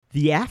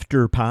The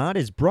Afterpod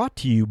is brought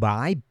to you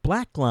by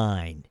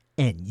Blackline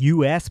and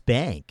U.S.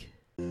 Bank.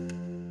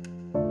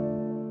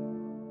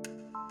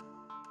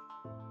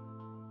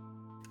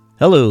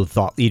 Hello,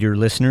 Thought Leader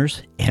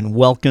listeners, and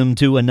welcome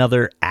to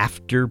another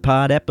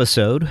Afterpod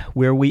episode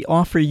where we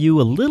offer you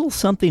a little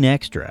something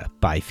extra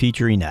by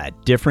featuring a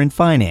different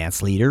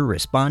finance leader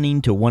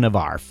responding to one of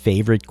our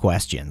favorite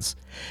questions.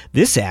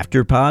 This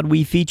Afterpod,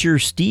 we feature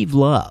Steve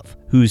Love,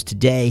 who's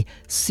today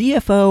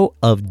CFO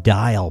of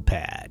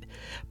Dialpad.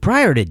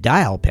 Prior to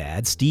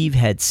Dialpad, Steve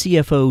had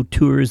CFO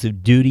tours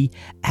of duty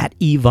at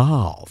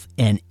Evolve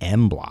and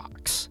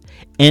M-Blocks.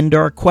 And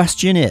our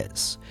question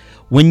is,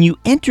 when you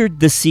entered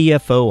the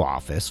CFO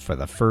office for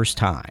the first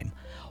time,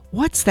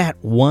 what's that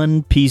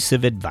one piece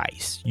of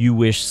advice you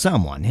wish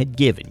someone had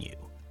given you?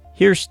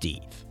 Here's Steve.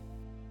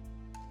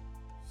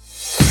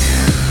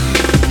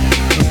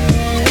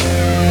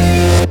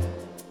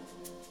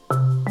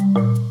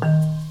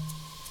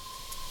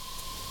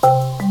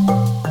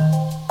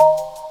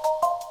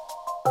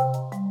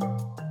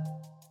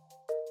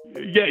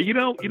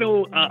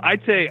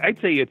 I'd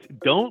say it's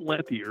don't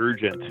let the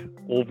urgent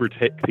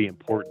overtake the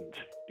important.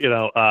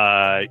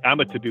 I'm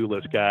a to-do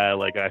list guy,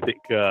 like I think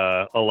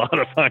a lot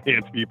of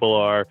finance people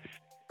are,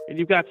 and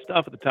you've got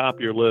stuff at the top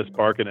of your list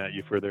barking at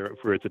you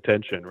for its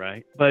attention,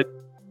 right? But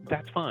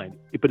that's fine.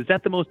 But is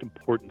that the most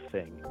important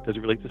thing? Does it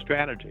relate to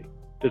strategy?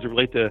 Does it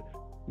relate to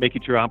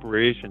making sure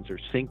operations are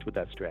synced with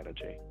that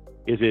strategy?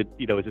 Is it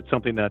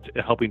something that's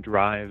helping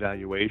drive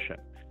valuation?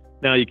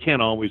 Now, you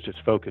can't always just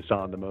focus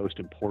on the most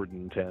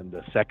important and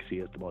the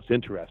sexiest, the most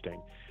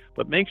interesting,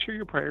 but make sure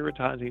you're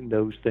prioritizing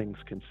those things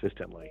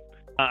consistently.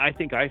 I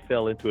think I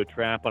fell into a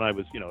trap when I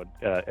was,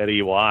 at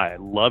EY. I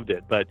loved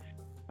it, but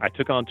I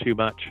took on too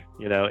much,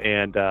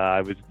 and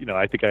I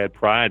think I had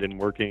pride in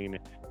working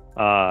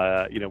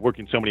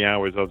so many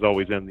hours. I was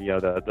always in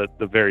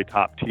the very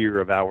top tier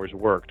of hours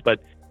worked.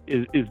 But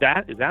is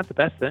that the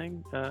best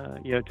thing,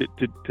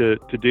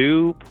 to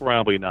do?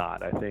 Probably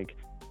not. I think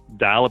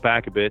dial it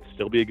back a bit,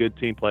 still be a good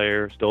team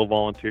player, still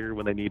volunteer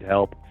when they need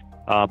help,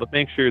 but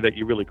make sure that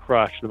you really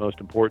crush the most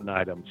important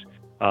items.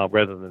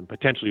 Rather than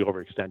potentially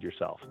overextend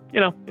yourself.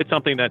 It's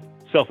something that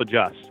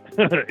self-adjusts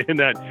in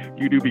that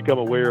you do become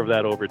aware of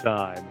that over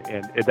time.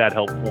 And that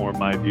helped form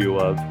my view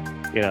of,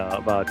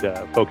 about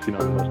focusing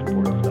on the most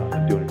important stuff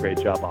and doing a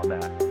great job on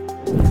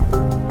that.